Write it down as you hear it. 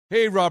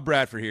Hey, Rob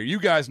Bradford here.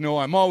 You guys know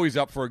I'm always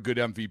up for a good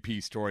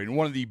MVP story, and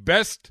one of the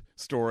best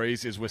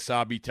stories is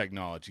Wasabi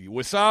Technology.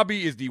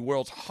 Wasabi is the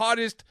world's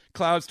hottest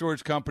cloud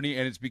storage company,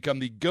 and it's become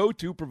the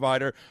go-to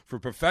provider for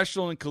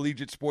professional and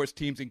collegiate sports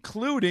teams,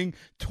 including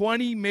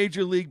 20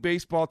 Major League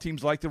Baseball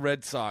teams like the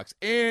Red Sox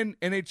and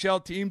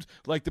NHL teams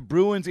like the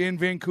Bruins and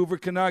Vancouver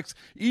Canucks.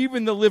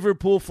 Even the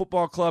Liverpool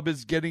Football Club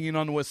is getting in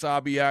on the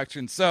Wasabi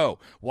action. So,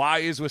 why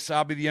is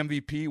Wasabi the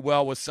MVP?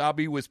 Well,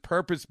 Wasabi was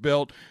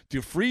purpose-built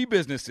to free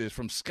businesses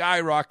from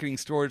skyrocketing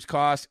storage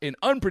costs and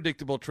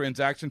unpredictable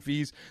transaction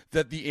fees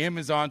that the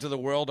Amazons of the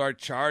world are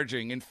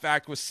charging. In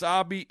fact,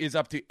 Wasabi is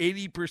up to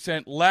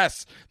 80%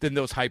 less than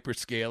those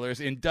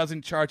hyperscalers and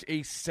doesn't charge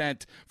a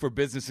cent for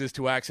businesses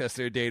to access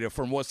their data.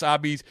 From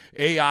Wasabi's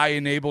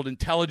AI-enabled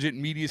intelligent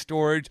media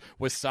storage,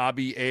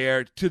 Wasabi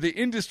Air, to the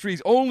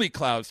industry's only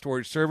cloud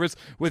storage service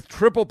with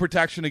triple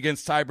protection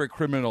against cyber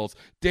criminals,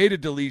 data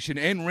deletion,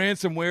 and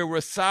ransomware,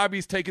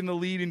 Wasabi's taken the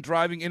lead in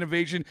driving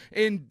innovation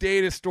in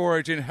data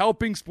storage and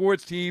helping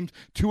sports teams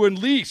to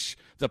unleash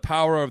the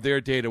power of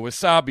their data.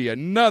 Wasabi,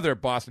 another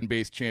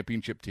Boston-based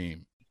championship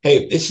team.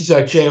 Hey, this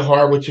is Jay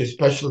Harwich, a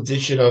special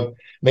edition of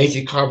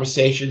Amazing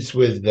Conversations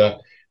with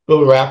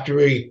Bill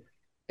Raftery.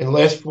 In the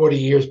last 40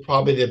 years,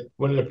 probably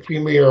one of the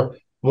premier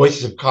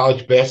voices of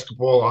college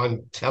basketball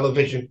on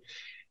television,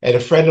 and a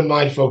friend of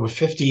mine for over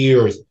 50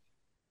 years.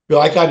 Bill,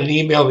 I got an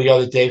email the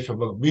other day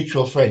from a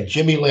mutual friend,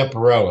 Jimmy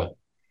Lamparella.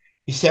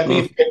 He sent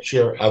me a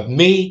picture of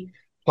me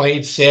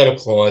playing Santa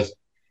Claus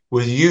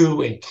with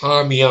you and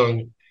Tom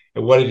Young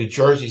at one of the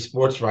Jersey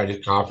sports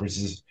writers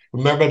conferences.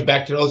 Remember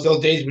back to those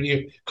days when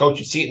you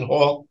coached at Seton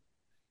Hall?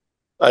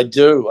 I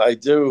do. I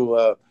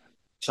do.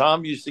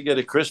 Tom used to get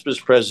a Christmas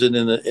present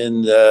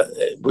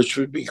which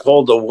would be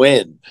called a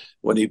win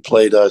when he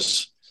played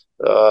us.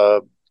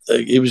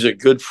 He was a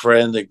good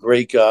friend, a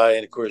great guy.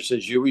 And of course,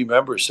 as you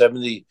remember,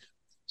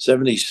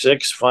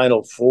 76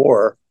 Final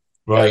Four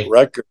Right. at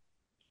record.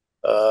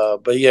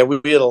 But yeah, we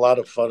had a lot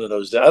of fun in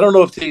those days. I don't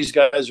know if these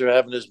guys are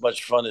having as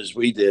much fun as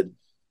we did.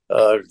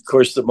 Of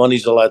course, the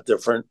money's a lot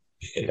different,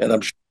 and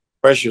I'm sure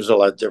the pressure's a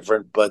lot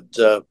different. But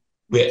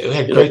We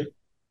had great.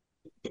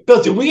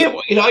 Bill, did we ever,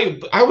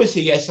 I was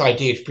the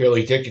SID at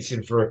Fairleigh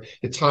Dickinson for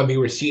the time you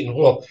were at Seton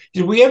Hall.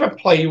 Did we ever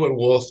play you at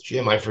Wolf's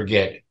Gym? I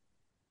forget.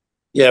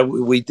 yeah,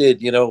 we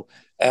did.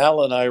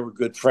 Al and I were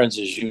good friends,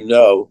 as you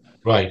know,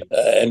 Right.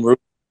 and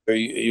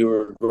you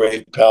were a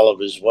great pal of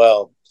as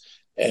well.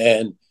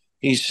 And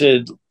he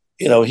said,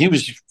 he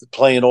was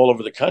playing all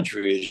over the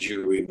country, as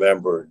you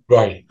remember.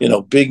 Right.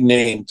 Big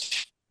name.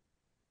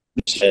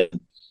 He said,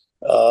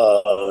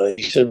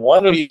 "Why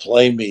don't you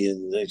play me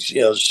and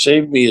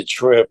save me a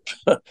trip,"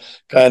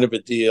 kind of a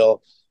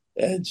deal.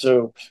 And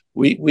so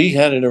we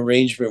had an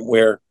arrangement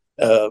where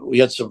we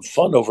had some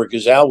fun over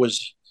because Al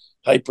was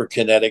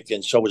hyperkinetic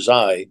and so was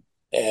I,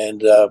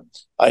 and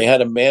I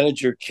had a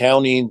manager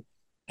counting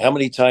how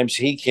many times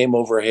he came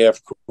over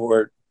half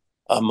court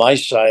on my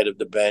side of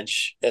the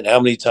bench and how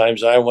many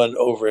times I went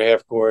over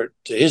half court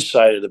to his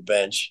side of the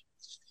bench.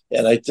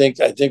 And I think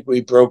we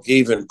broke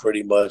even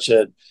pretty much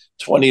at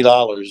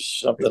 $20,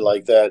 something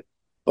like that.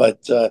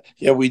 But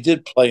yeah, we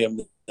did play him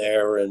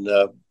there, and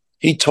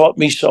he taught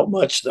me so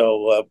much.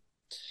 Though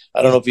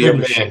I don't know if he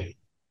Good ever. man.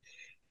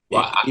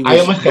 Well, He I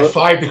was. almost got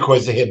fired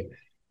because of him,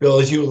 Bill,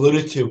 as you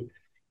alluded to.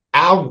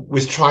 Al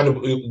was trying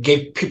to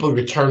give people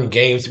return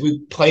games. We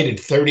played in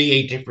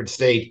 38 different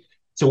states.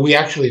 So we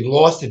actually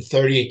lost in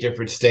 38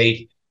 different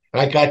states.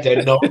 And I got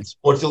that note in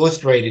Sports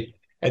Illustrated.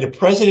 And the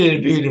president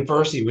of the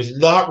university was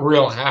not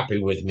real happy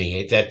with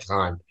me at that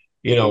time.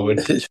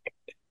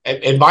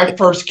 In my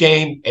first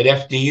game at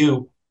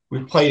FDU,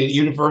 we played at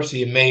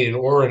University of Maine in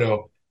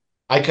Orono.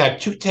 I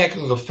got two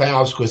technical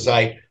fouls because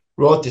I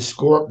wrote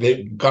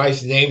the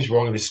guy's names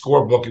wrong in the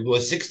scorebook. It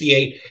was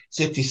 68,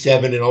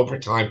 67 in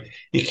overtime.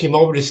 He came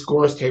over to the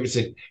scores table and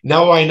said,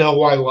 "Now I know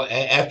why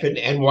F and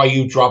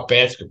NYU dropped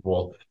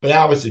basketball." But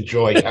that was a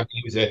joy. I mean,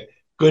 he was a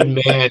good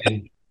man.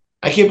 And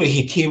I can't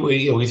believe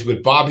he's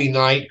with Bobby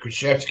Knight,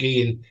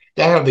 Krzyzewski, and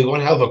that had to be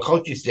one hell of a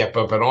coaching step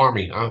up at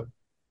Army, huh?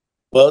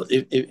 Well,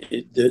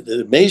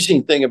 the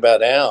amazing thing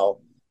about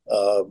Al,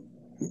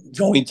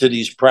 going to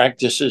these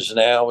practices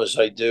now as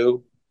I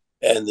do,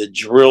 and the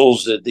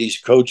drills that these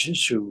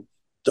coaches who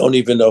don't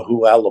even know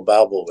who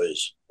Alabama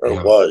is or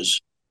Yeah.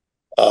 was,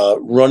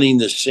 running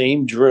the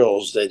same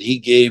drills that he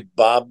gave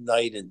Bob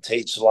Knight and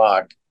Tate's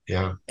Lock,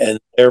 Yeah. and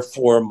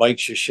therefore Mike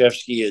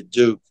Krzyzewski at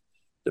Duke,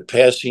 the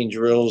passing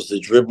drills, the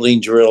dribbling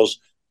drills,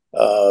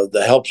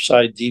 the help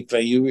side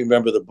defense. You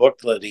remember the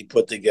booklet he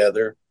put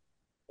together,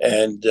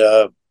 and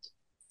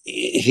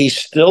he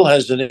still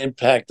has an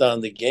impact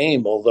on the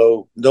game,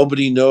 although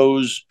nobody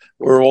knows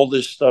where all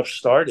this stuff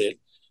started.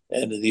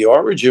 And the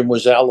origin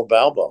was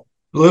Alabama.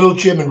 Little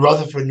Jim in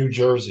Rutherford, New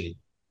Jersey.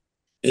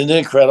 Isn't it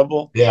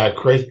incredible? Yeah,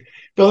 crazy.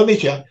 Bill, let me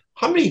tell you,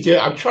 how many did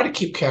I'm trying to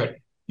keep count.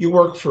 You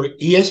work for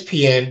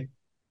ESPN,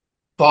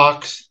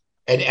 Fox,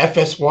 and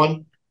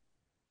FS1?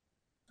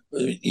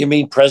 You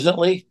mean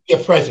presently?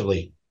 Yeah,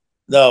 presently.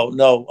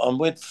 No, I'm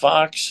with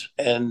Fox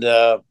and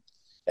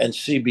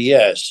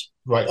CBS.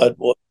 Right.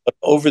 But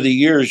over the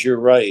years, you're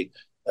right.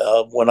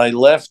 When I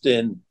left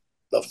in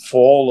the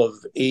fall of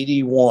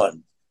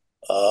 '81,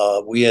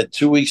 we had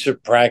 2 weeks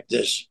of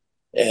practice,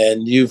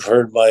 and you've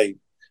heard my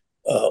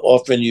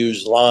often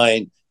used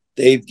line.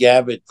 Dave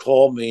Gavitt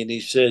called me and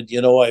he said,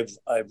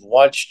 I've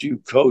watched you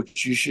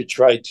coach. You should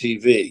try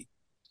TV.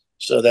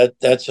 So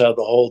that's how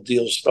the whole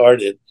deal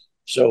started.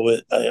 So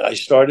I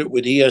started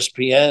with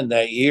ESPN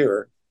that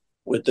year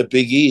with the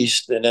Big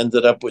East and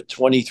ended up with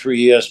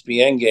 23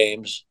 ESPN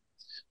games.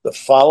 The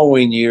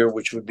following year,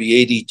 which would be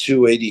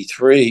 82,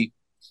 83,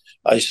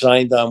 I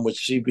signed on with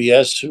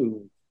CBS,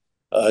 who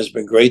has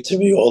been great to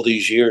me all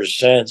these years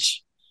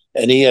since,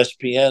 and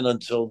ESPN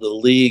until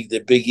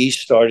the Big East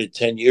started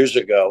 10 years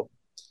ago.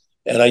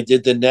 And I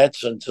did the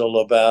Nets until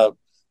about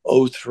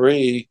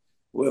 '03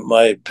 with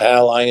my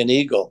pal Ian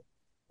Eagle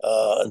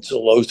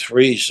until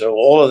 '03. So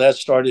all of that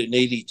started in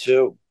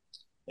 '82.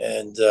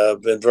 And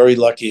been very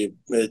lucky.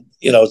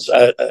 It's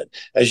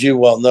as you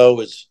well know,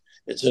 it's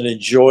an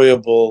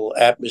enjoyable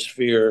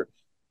atmosphere.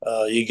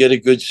 You get a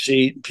good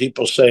seat,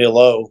 people say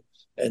hello,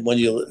 and when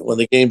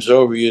the game's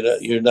over,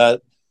 you're not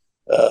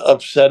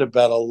upset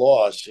about a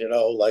loss.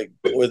 Like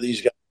where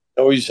these guys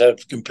always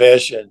have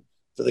compassion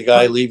for the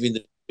guy leaving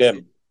the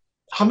gym.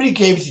 How many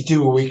games do you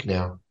do a week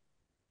now?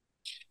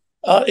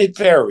 It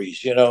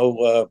varies.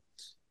 The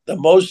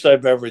most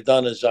I've ever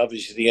done is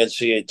obviously the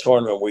NCAA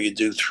tournament where you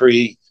do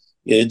three.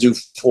 You do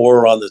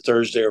 4 on the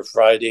Thursday or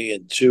Friday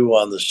and 2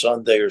 on the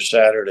Sunday or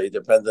Saturday,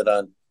 depending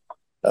on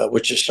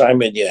which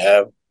assignment you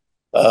have.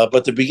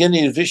 But the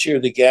beginning of this year,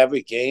 the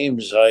Gavitt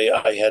games,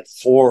 I had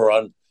 4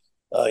 on,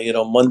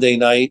 Monday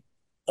night.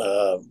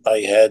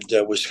 I had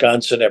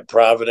Wisconsin at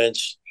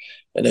Providence.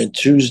 And then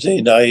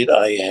Tuesday night,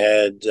 I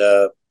had,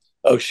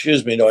 I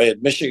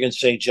had Michigan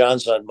St.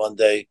 John's on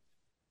Monday.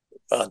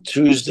 On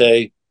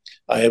Tuesday,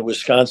 I had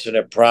Wisconsin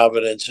at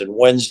Providence. And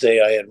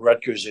Wednesday, I had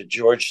Rutgers at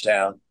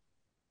Georgetown.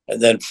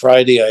 And then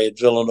Friday, I had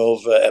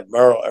Villanova at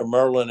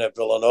Maryland at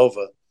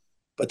Villanova.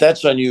 But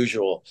that's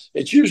unusual.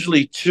 It's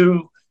usually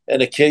 2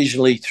 and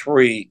occasionally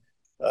 3,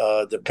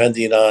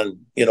 depending on,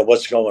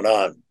 what's going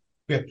on.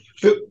 Yeah.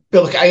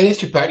 Bill, I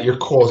asked you about your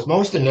calls.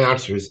 Most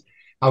announcers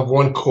have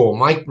one call.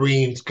 Mike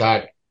Breen's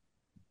got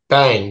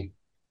bang.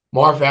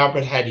 Marv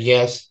Albert had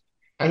yes.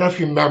 I don't know if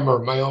you remember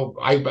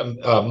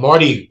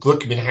Marty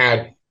Glickman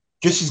had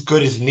just as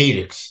good as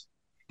Needix.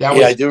 That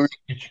was I do.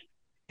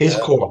 His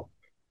call.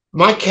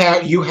 My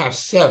count, you have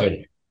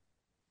 7.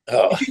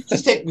 Could you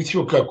just take me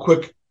through a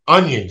quick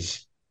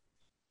onions?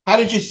 How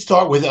did you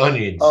start with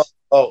onions?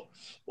 Well,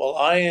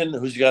 Ian,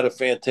 who's got a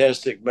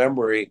fantastic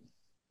memory,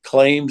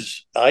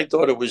 claims I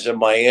thought it was in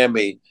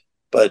Miami,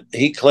 but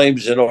he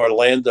claims in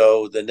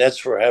Orlando the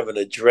Nets were having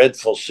a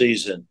dreadful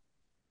season,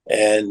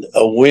 and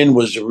a win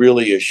was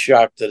really a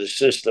shock to the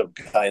system,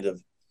 kind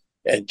of.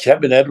 And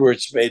Kevin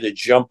Edwards made a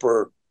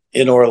jumper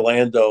in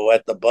Orlando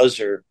at the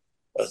buzzer,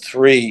 a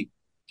 3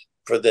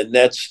 for the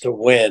Nets to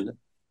win,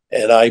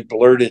 and I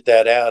blurted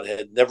that out. I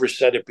had never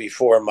said it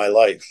before in my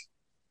life,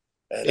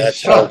 and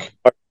that's how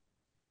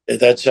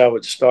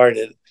it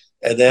started.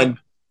 And then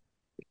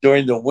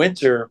during the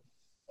winter,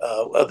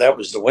 that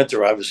was the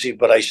winter, obviously.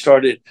 But I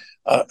started.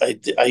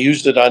 I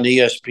used it on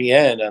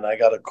ESPN, and I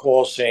got a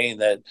call saying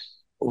that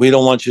we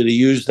don't want you to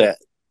use that.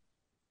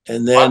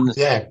 And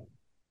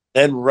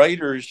then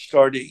writers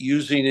started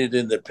using it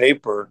in the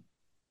paper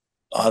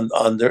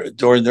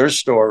during their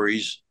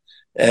stories.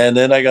 And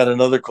then I got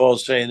another call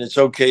saying it's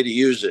okay to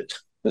use it.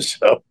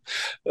 So,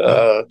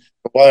 the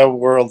wild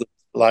world of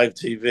live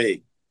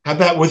TV. How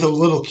about with a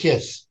little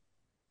kiss?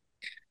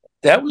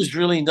 That was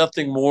really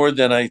nothing more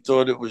than I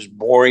thought it was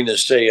boring to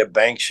say a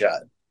bank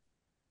shot.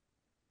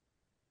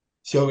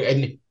 So,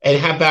 and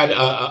how about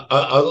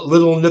a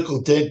little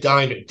nickel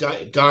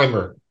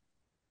dimer?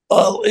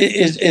 Well,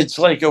 it's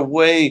like a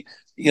way,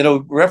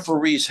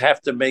 referees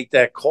have to make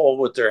that call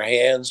with their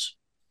hands,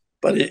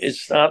 but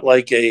it's not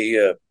like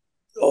a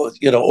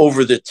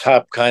over the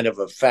top kind of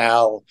a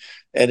foul,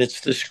 and it's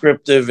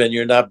descriptive, and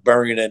you're not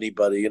burying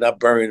anybody. You're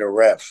not burying a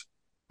ref.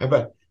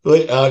 But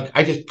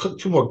I just put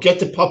 2 more. Get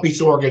the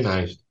puppies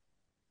organized.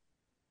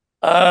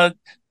 In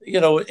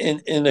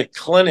a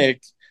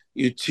clinic,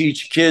 you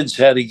teach kids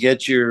how to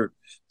get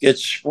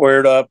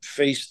squared up,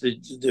 face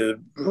the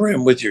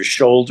rim with your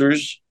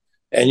shoulders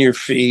and your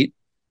feet,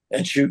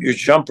 and shoot your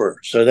jumper.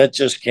 So that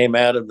just came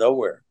out of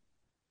nowhere.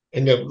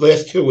 And the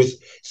last 2 was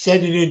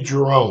send it in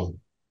Jerome.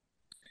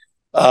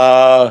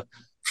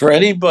 For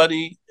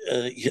anybody,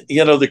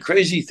 the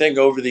crazy thing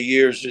over the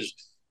years has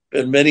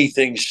been many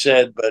things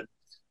said, but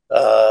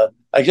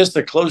I guess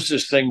the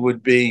closest thing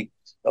would be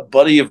a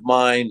buddy of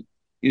mine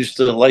used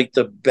to like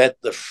to bet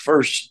the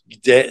first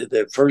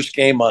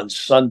game on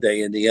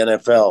Sunday in the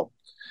NFL.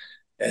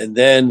 And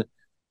then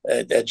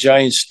at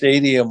Giant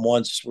Stadium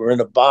once, we're in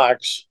a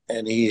box,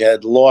 and he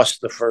had lost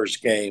the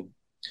first game.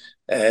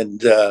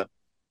 And I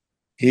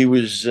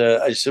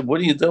said, "What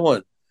are you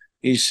doing?"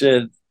 He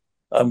said,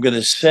 "I'm going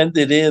to send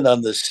it in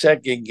on the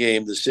second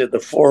game, the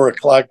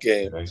 4:00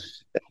 game."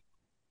 Nice.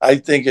 I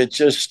think it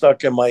just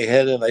stuck in my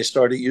head, and I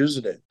started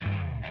using it.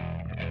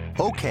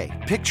 Okay,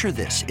 picture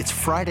this. It's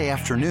Friday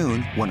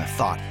afternoon when a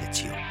thought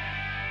hits you.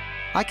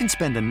 I can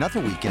spend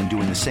another weekend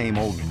doing the same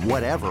old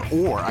whatever,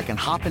 or I can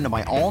hop into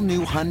my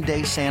all-new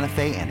Hyundai Santa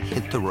Fe and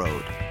hit the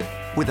road.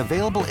 With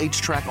available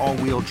H-Track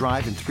all-wheel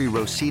drive and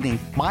 3-row seating,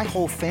 my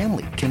whole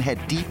family can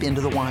head deep into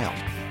the wild.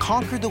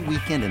 Conquer the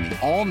weekend in the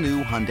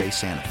all-new Hyundai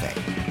Santa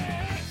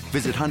Fe.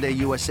 Visit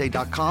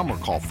HyundaiUSA.com or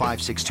call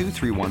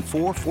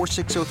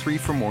 562-314-4603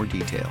 for more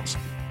details.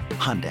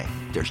 Hyundai,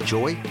 there's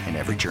joy in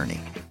every journey.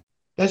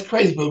 That's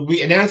crazy, but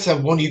we announced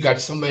that one, you got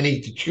so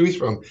many to choose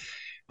from.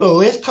 But the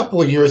last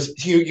couple of years,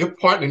 your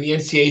partner in the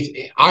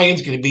NCAAs,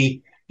 Ian's going to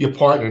be your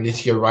partner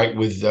this year, right,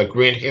 with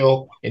Grant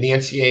Hill in the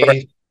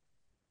NCAAs.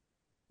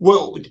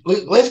 Well,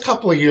 last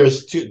couple of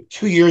years, 2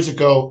 years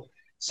ago,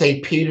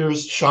 St.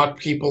 Peter's shocked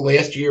people.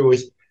 Last year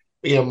was,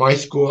 my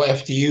school,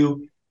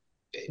 FDU.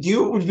 Do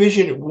you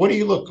envision, what do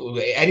you look,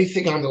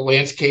 anything on the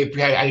landscape,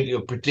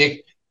 you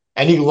predict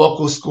any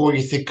local school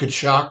you think could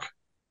shock?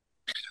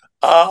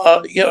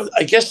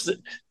 I guess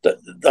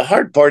the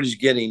hard part is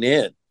getting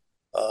in.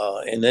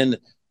 And then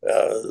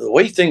the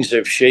way things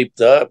have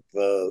shaped up,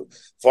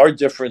 far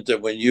different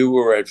than when you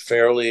were at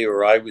Fairleigh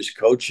or I was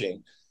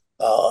coaching.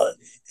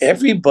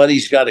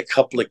 Everybody's got a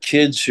couple of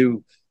kids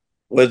who,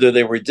 whether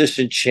they were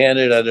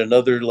disenchanted at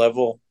another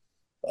level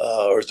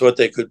or thought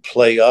they could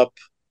play up,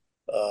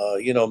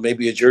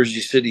 maybe a Jersey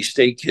City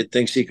State kid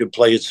thinks he could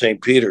play at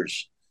St.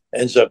 Peter's,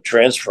 ends up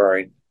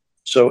transferring.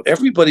 So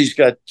everybody's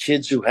got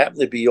kids who happen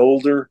to be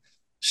older,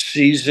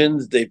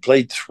 seasoned. They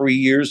played 3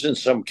 years in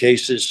some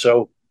cases.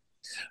 So,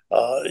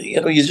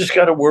 you just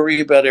got to worry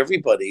about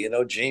everybody.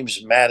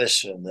 James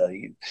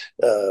Madison,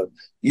 UNC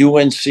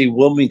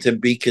Wilmington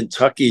beat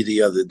Kentucky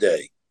the other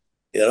day,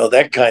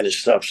 that kind of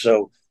stuff.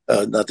 So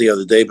not the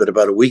other day, but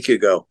about a week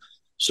ago.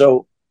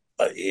 So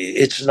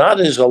it's not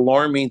as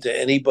alarming to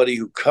anybody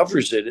who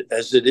covers it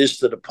as it is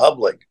to the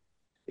public.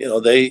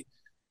 They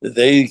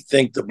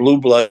think the Blue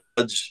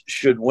Bloods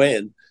should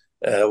win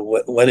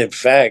when in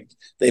fact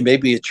they may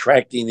be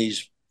attracting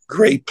these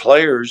great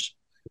players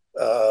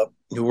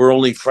who were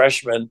only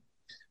freshmen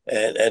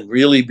and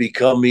really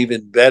become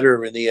even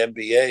better in the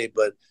NBA.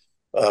 But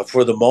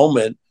for the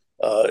moment,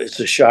 it's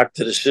a shock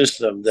to the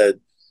system that,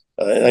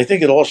 and I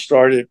think it all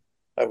started,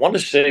 I want to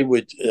say,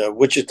 with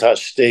Wichita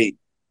State.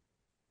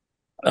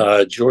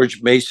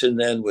 George Mason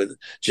then with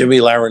Jimmy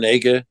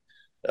Larinaga,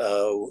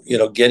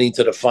 getting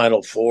to the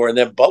Final Four. And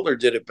then Butler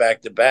did it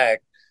back to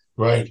back.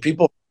 Right. And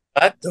people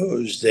forgot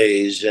those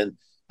days. And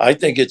I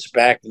think it's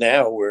back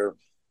now where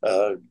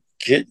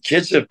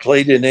kids have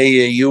played in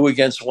AAU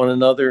against one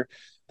another.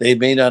 They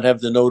may not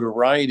have the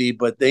notoriety,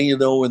 but they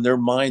know in their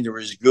mind they're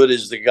as good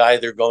as the guy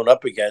they're going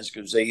up against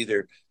because they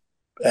either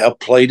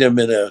outplayed him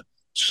in a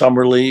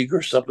summer league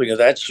or something of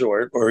that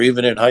sort, or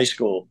even in high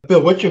school.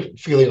 Bill, what's your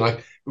feeling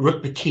like?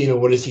 Rick Pitino,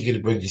 what is he going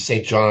to bring to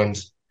St.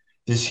 John's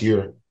this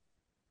year?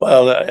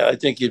 Well, I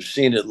think you've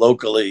seen it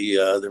locally.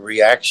 The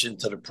reaction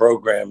to the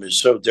program is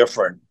so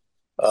different,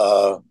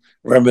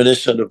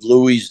 reminiscent of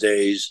Louis'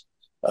 days.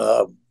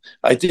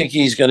 I think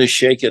he's going to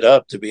shake it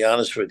up, to be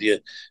honest with you.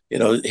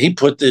 He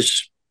put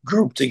this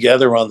group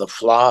together on the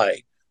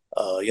fly,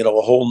 a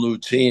whole new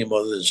team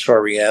other than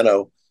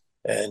Soriano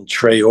and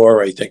Trey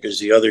Orr, I think, is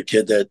the other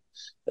kid that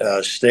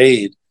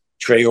stayed.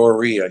 Trey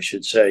Orr, I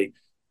should say.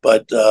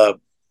 But,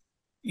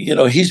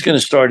 he's going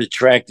to start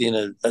attracting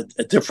a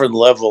different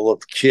level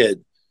of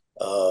kid,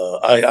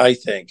 I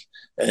think.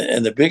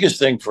 And the biggest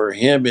thing for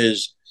him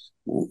is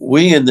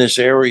we in this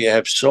area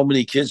have so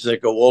many kids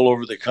that go all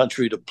over the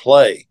country to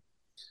play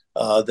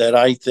that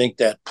I think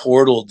that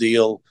portal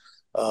deal,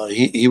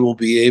 he will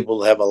be able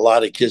to have a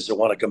lot of kids that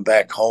want to come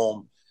back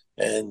home.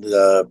 And,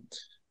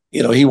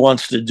 he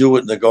wants to do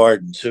it in the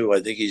Garden, too. I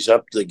think he's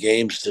up the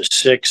games to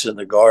 6 in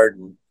the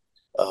Garden.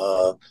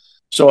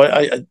 So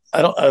I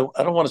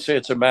don't want to say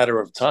it's a matter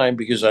of time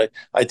because I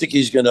think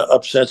he's going to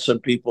upset some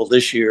people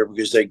this year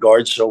because they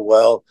guard so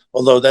well.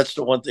 Although that's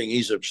the one thing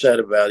he's upset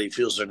about. He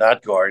feels they're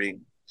not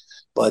guarding.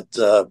 But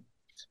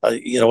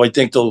I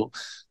think they'll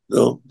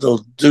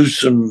do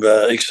some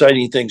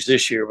exciting things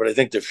this year. But I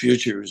think the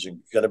future is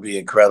going to be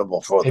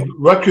incredible for them. And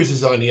Rutgers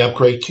is on the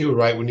upgrade too,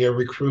 right? When your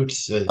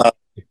recruits,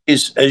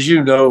 as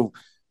you know,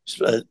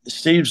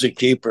 Steve's a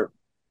keeper.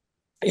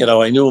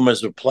 I knew him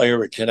as a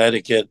player at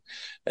Connecticut.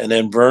 And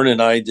then Vern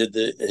and I did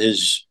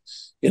his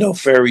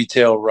fairy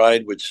tale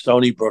ride with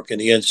Stony Brook in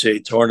the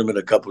NCAA tournament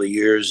a couple of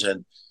years.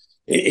 And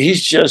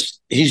he's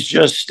just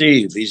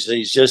Steve.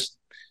 He's just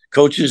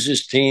coaches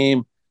his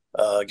team,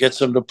 gets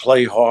them to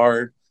play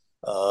hard.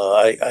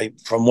 I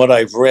from what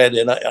I've read,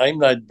 and I'm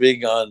not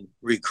big on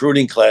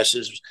recruiting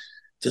classes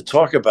to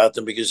talk about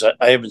them because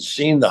I haven't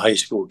seen the high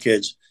school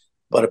kids,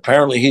 but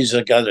apparently he's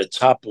got a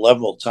top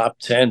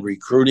 10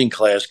 recruiting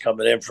class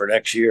coming in for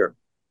next year.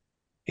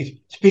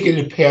 Speaking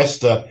of the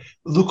past,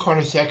 Luke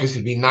Hornacek is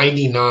going to be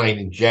 99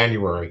 in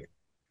January.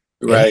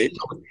 Right.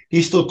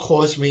 He still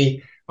calls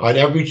me on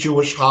every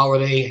Jewish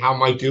holiday. How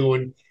am I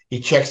doing?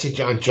 He checks it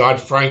on John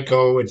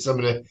Franco and some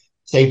of the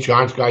St.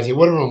 John's guys.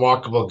 What a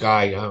remarkable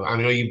guy. I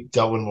know you've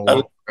dealt with him a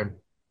long time.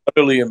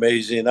 Utterly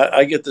amazing.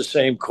 I get the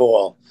same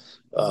call.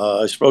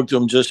 I spoke to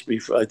him just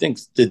before, I think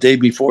the day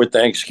before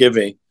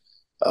Thanksgiving.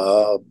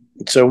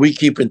 So we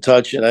keep in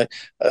touch. And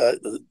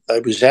I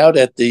was out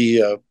at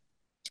the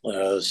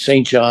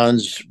St.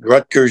 John's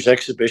Rutgers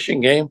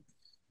exhibition game,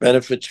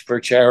 benefits for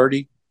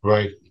charity.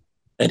 Right.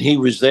 And he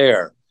was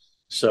there.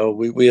 So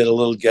we had a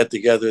little get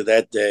together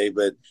that day.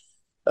 But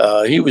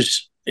he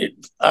was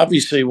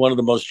obviously one of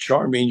the most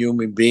charming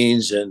human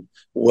beings and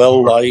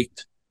well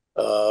liked.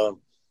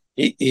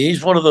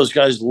 He's one of those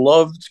guys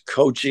loved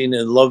coaching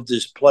and loved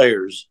his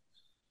players,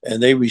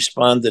 and they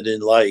responded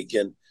in like.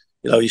 And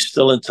he's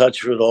still in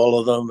touch with all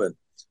of them and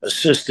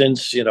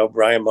assistants.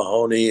 Brian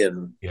Mahoney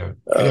and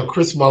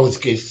Chris Mullins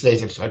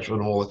stays in touch with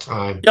him all the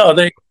time.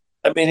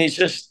 He's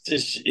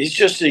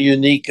just a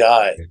unique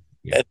guy.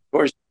 Yeah. And of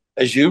course,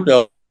 as you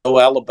know,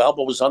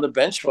 Alabama was on the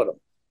bench with him.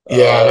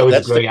 Yeah, that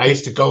was great. I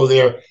used to go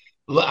there.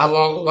 A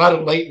lot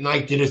of late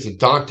night dinners at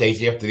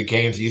Dante's after the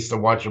games. I used to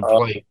watch him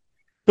play.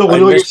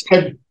 Bill,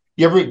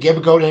 you ever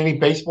go to any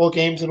baseball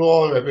games at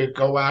all, or ever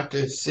go out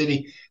to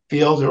City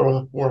Field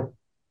or?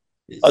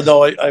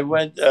 No, I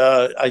went.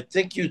 I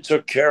think you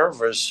took care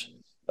of us.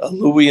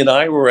 Louis and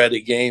I were at a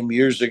game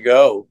years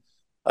ago.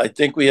 I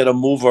think we had to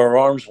move our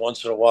arms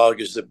once in a while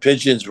because the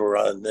pigeons were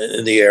in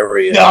the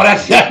area. No,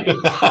 that's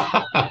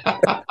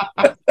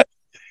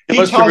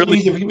he told me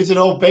he was an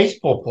old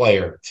baseball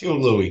player too,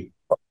 Louis.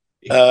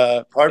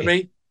 Pardon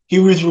me? He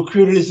was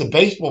recruited as a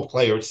baseball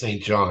player at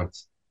St.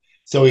 John's.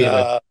 So he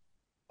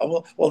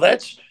well,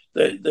 that's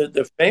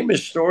the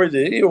famous story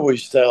that he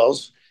always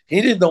tells. He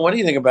didn't know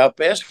anything about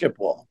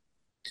basketball.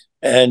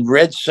 And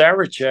Red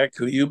Sarachek,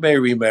 who you may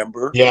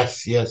remember.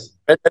 Yes.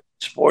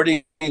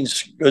 Sporting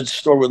Goods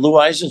store with Lou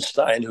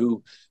Eisenstein,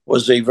 who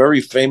was a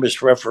very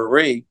famous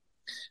referee.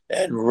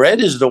 And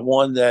Red is the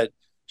one that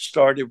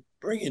started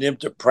bringing him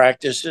to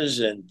practices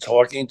and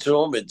talking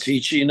to him and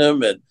teaching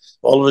him. And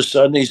all of a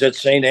sudden he's at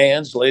St.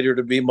 Anne's, later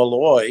to be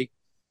Malloy.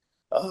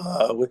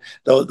 The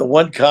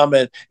one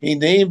comment he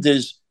named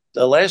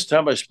the last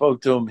time I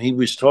spoke to him, he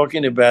was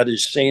talking about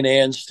his St.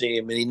 Anne's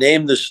team, and he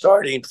named the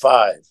starting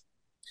five.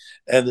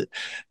 And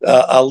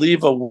I'll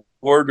leave a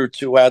word or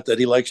two out that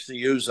he likes to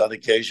use on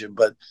occasion,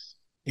 but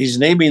he's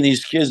naming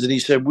these kids, and he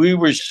said, "We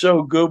were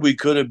so good we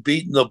could have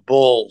beaten the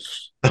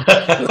Bulls."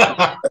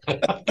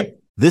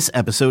 This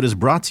episode is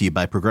brought to you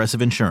by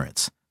Progressive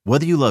Insurance.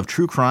 Whether you love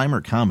true crime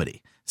or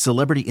comedy,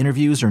 celebrity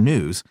interviews or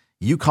news,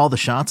 you call the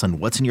shots on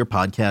what's in your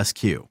podcast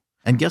queue.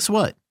 And guess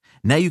what?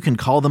 Now you can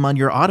call them on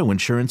your auto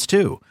insurance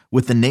too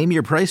with the Name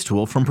Your Price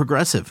tool from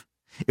Progressive.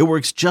 It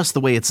works just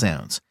the way it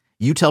sounds.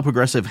 You tell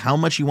Progressive how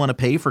much you want to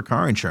pay for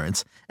car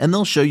insurance, and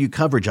they'll show you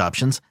coverage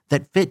options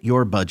that fit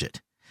your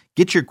budget.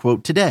 Get your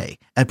quote today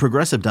at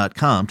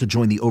Progressive.com to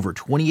join the over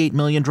 28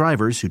 million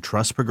drivers who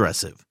trust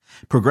Progressive.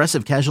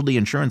 Progressive Casualty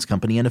Insurance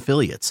Company and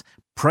Affiliates.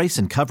 Price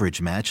and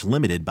coverage match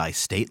limited by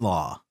state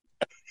law.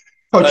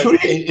 Coach,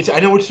 I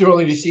know it's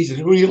early in the season.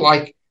 Who do you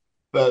like?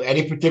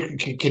 Any particular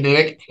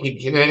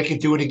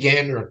Connecticut do it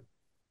again? Or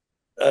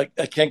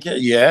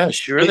yeah,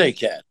 sure they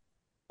can.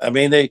 I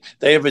mean, they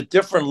have a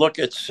different look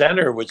at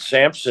center with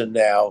Sampson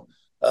now.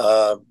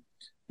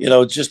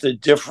 Just a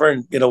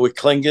different, with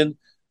Klingon.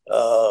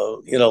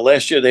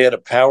 Last year they had a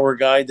power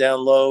guy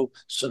down low,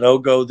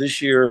 Sonogo.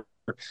 This year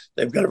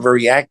they've got a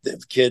very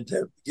active kid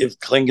to give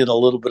Klingon a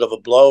little bit of a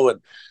blow, and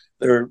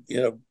they're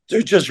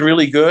just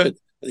really good.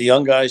 The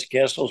young guys,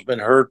 Castle's been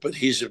hurt, but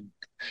he's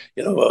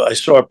I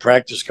saw a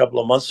practice a couple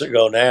of months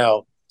ago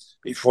now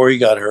before he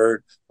got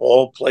hurt.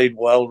 All played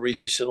well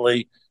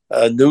recently.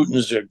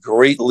 Newton's a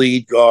great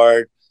lead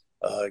guard.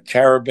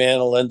 Caravan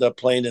will end up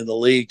playing in the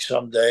league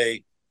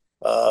someday.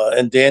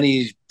 And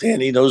Danny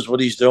knows what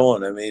he's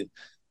doing. I mean,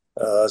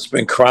 it's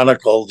been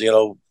chronicled,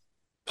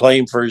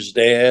 playing for his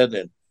dad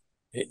and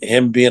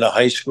him being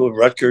a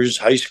Rutgers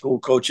high school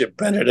coach at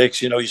Benedict's.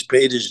 He's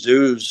paid his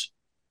dues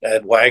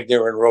at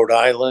Wagner in Rhode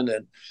Island,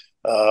 and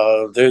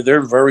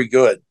they're very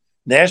good.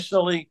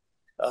 Nationally,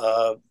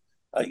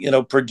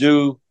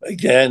 Purdue,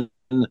 again,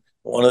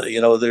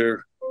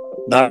 they're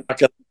not going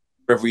to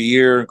every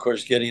year, of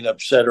course, getting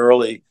upset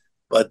early,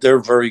 but they're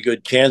very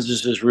good.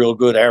 Kansas is real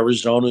good.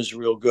 Arizona is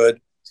real good.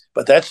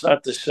 But that's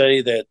not to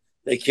say that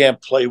they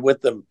can't play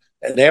with them.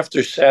 And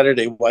after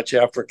Saturday, watch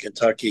out for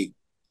Kentucky.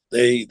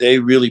 They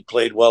really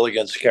played well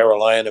against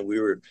Carolina. We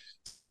were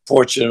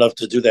fortunate enough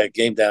to do that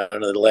game down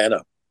in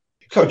Atlanta.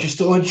 Coach, you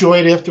still enjoy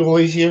it after all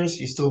these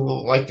years? You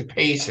still like the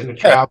pace and the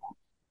travel?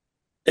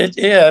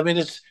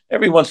 It's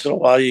every once in a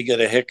while you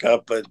get a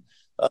hiccup, but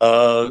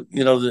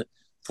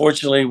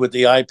fortunately with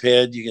the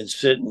iPad you can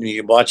sit and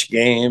you can watch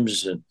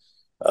games and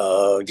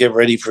get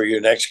ready for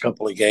your next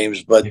couple of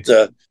games. But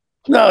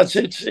no, it's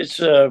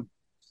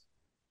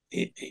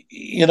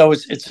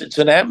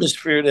an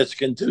atmosphere that's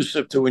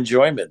conducive to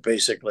enjoyment.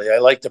 Basically, I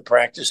like the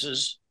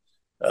practices,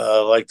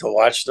 like to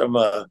watch them.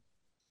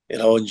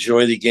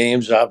 Enjoy the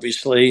games,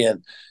 obviously,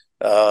 and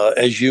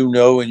as you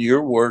know, in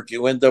your work,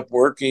 you end up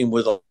working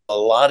with a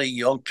lot of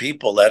young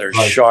people that are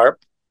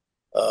sharp.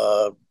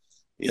 All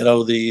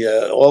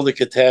the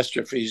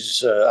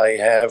catastrophes I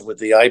have with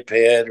the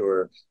iPad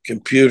or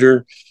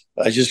computer,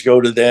 I just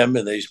go to them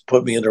and they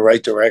put me in the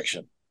right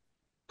direction.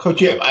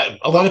 Coach, yeah,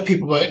 a lot of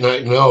people might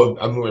not know.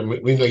 I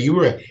mean, we know you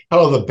were a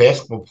hell of a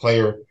basketball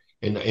player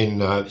in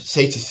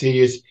St.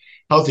 Cecilia's.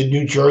 Held the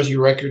New Jersey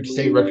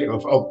state record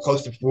of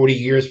close to 40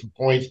 years for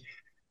points.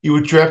 You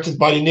were drafted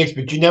by the Knicks,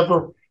 but you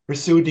never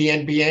pursued the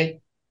NBA.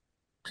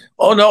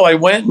 Oh no, I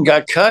went and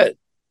got cut.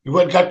 You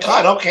went got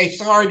cut. Okay,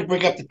 sorry to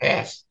bring up the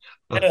past.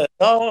 Yeah,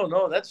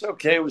 no, that's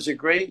okay. It was a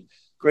great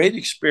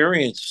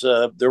experience.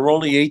 There were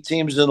only 8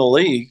 teams in the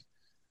league,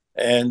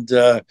 and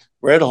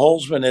Red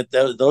Holzman at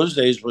those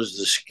days was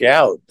the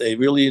scout. They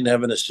really didn't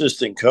have an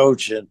assistant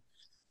coach, and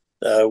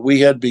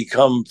we had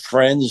become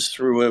friends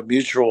through a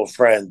mutual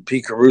friend.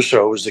 Pete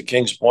Caruso was the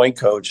Kings Point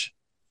coach.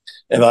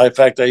 And in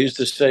fact, I used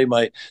to say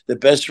the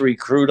best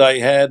recruit I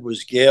had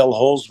was Gail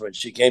Holzman.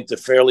 She came to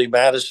Fairleigh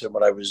Madison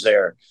when I was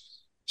there.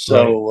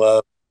 So,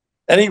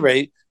 at any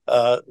rate,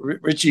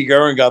 Richie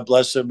Guerin, God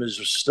bless him, is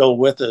still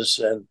with us.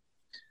 And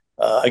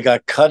I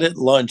got cut at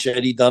lunch.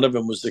 Eddie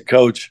Donovan was the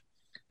coach.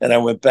 And I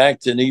went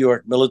back to New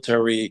York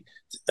Military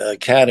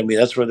Academy.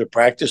 That's where the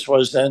practice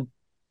was then.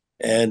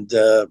 And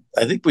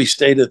I think we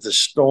stayed at the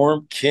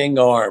Storm King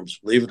Arms,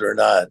 believe it or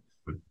not.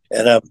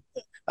 And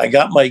I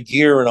got my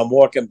gear and I'm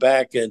walking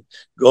back, and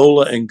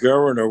Gola and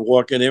Guerin are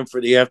walking in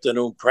for the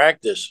afternoon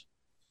practice.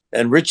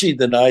 And Richie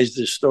denies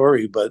this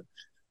story, but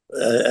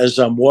as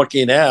I'm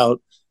walking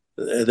out,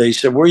 they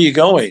said, "Where are you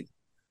going?"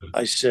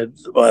 I said,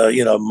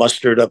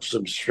 mustered up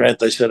some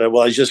strength. I said,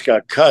 "Well, I just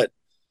got cut."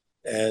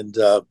 And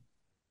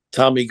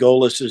Tommy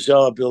Gola says,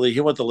 "Oh, Billy,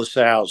 he went to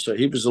LaSalle." So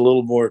he was a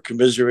little more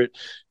commiserate.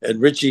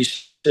 And Richie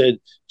said,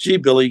 "Gee,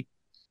 Billy,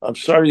 I'm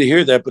sorry to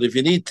hear that, but if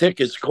you need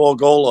tickets, call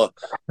Gola."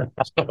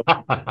 So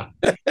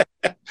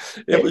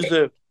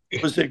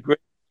it was a great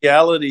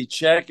reality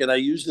check, and I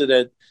used it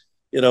at,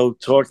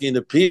 talking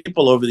to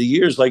people over the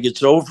years like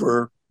it's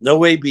over.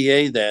 No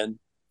ABA then.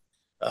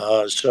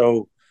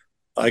 So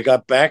I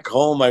got back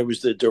home. I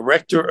was the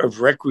director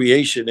of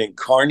recreation in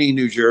Kearny,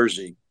 New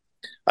Jersey.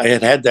 I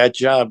had that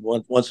job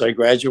once I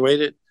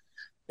graduated,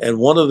 and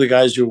one of the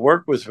guys who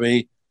worked with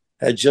me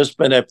had just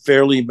been at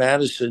Fairleigh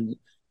Madison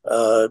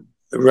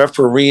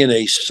refereeing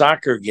a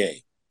soccer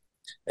game.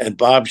 And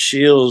Bob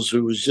Shields,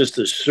 who was just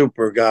a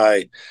super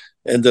guy,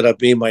 ended up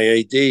being my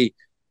AD.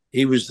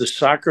 He was the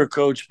soccer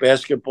coach,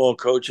 basketball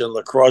coach, and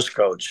lacrosse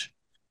coach.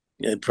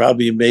 And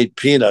probably made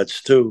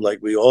peanuts too, like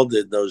we all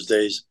did in those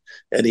days.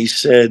 And he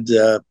said,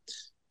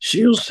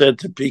 Shields said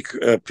to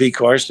Pete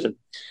Carson,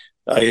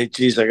 I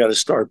got to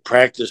start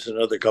practice in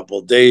another couple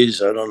of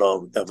days. I don't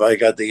know if I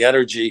got the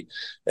energy.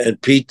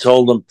 And Pete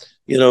told him,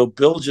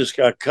 Bill just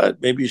got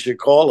cut. Maybe you should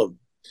call him.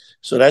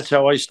 So that's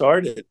how I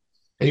started.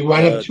 And he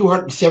wound up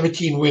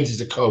 217 wins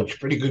as a coach.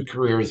 Pretty good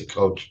career as a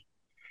coach.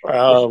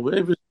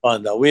 It was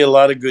fun, though. We had a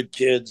lot of good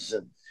kids.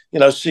 And,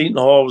 Seton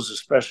Hall was a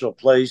special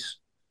place.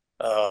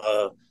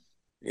 I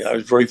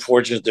was very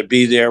fortunate to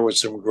be there with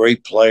some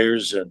great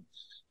players and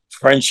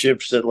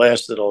friendships that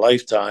lasted a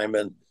lifetime.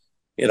 And,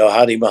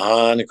 Hadi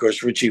Mahan, of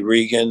course, Richie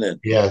Regan,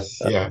 and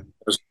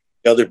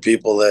other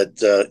people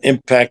that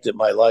impacted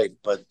my life.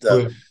 But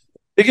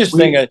biggest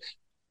thing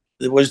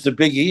was the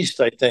Big East,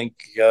 I think.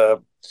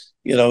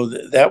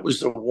 That was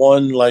the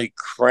one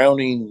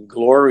crowning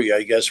glory,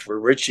 I guess, for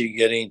Richie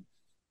getting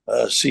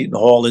Seton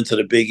Hall into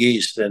the Big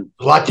East. And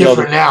a lot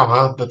different now,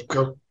 huh? But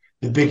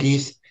the Big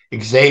East,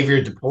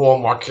 Xavier,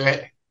 DePaul,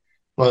 Marquette.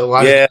 Well, a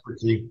lot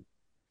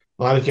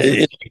of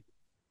different.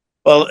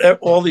 Well,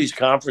 all these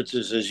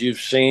conferences, as you've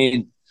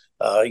seen,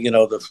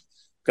 the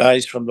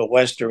guys from the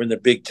West are in the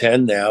Big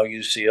Ten now,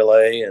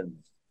 UCLA, and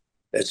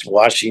it's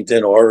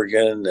Washington,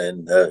 Oregon,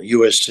 and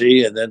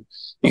USC, and then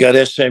you got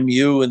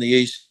SMU and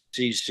the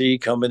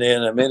ACC coming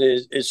in. I mean,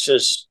 it's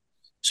just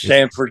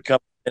Stanford coming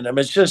in. I mean,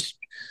 it's just,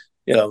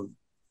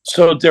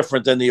 so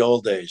different than the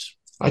old days.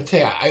 I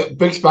tell you, it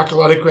brings back a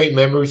lot of great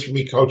memories for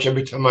me, Coach.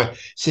 Every time I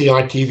see you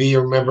on TV,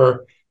 I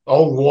remember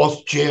old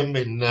Walsh Gym,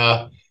 and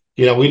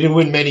we didn't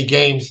win many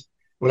games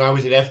when I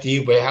was at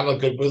FDU, but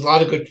it was a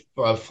lot of good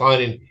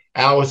fun. And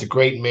Al was a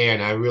great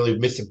man. I really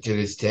miss him to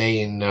this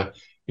day, and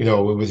he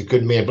was a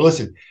good man. But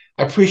listen,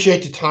 I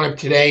appreciate the time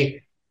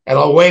today, and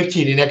I'll wave to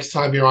you the next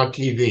time you're on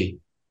TV.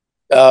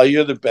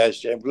 You're the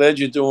best. I'm glad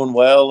you're doing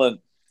well. And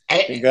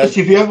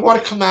listen, if you ever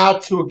want to come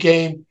out to a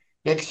game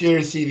next year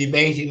to see the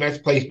amazing Mets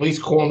play, please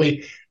call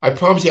me. I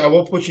promise you, I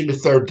won't put you in the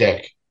third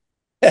deck.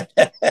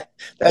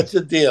 That's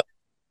a deal.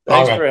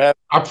 Thanks for having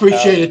me. I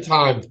appreciate the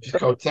time,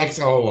 Coach. Thanks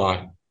a whole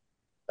lot.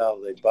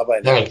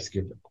 Bye-bye. Thanks.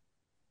 Good.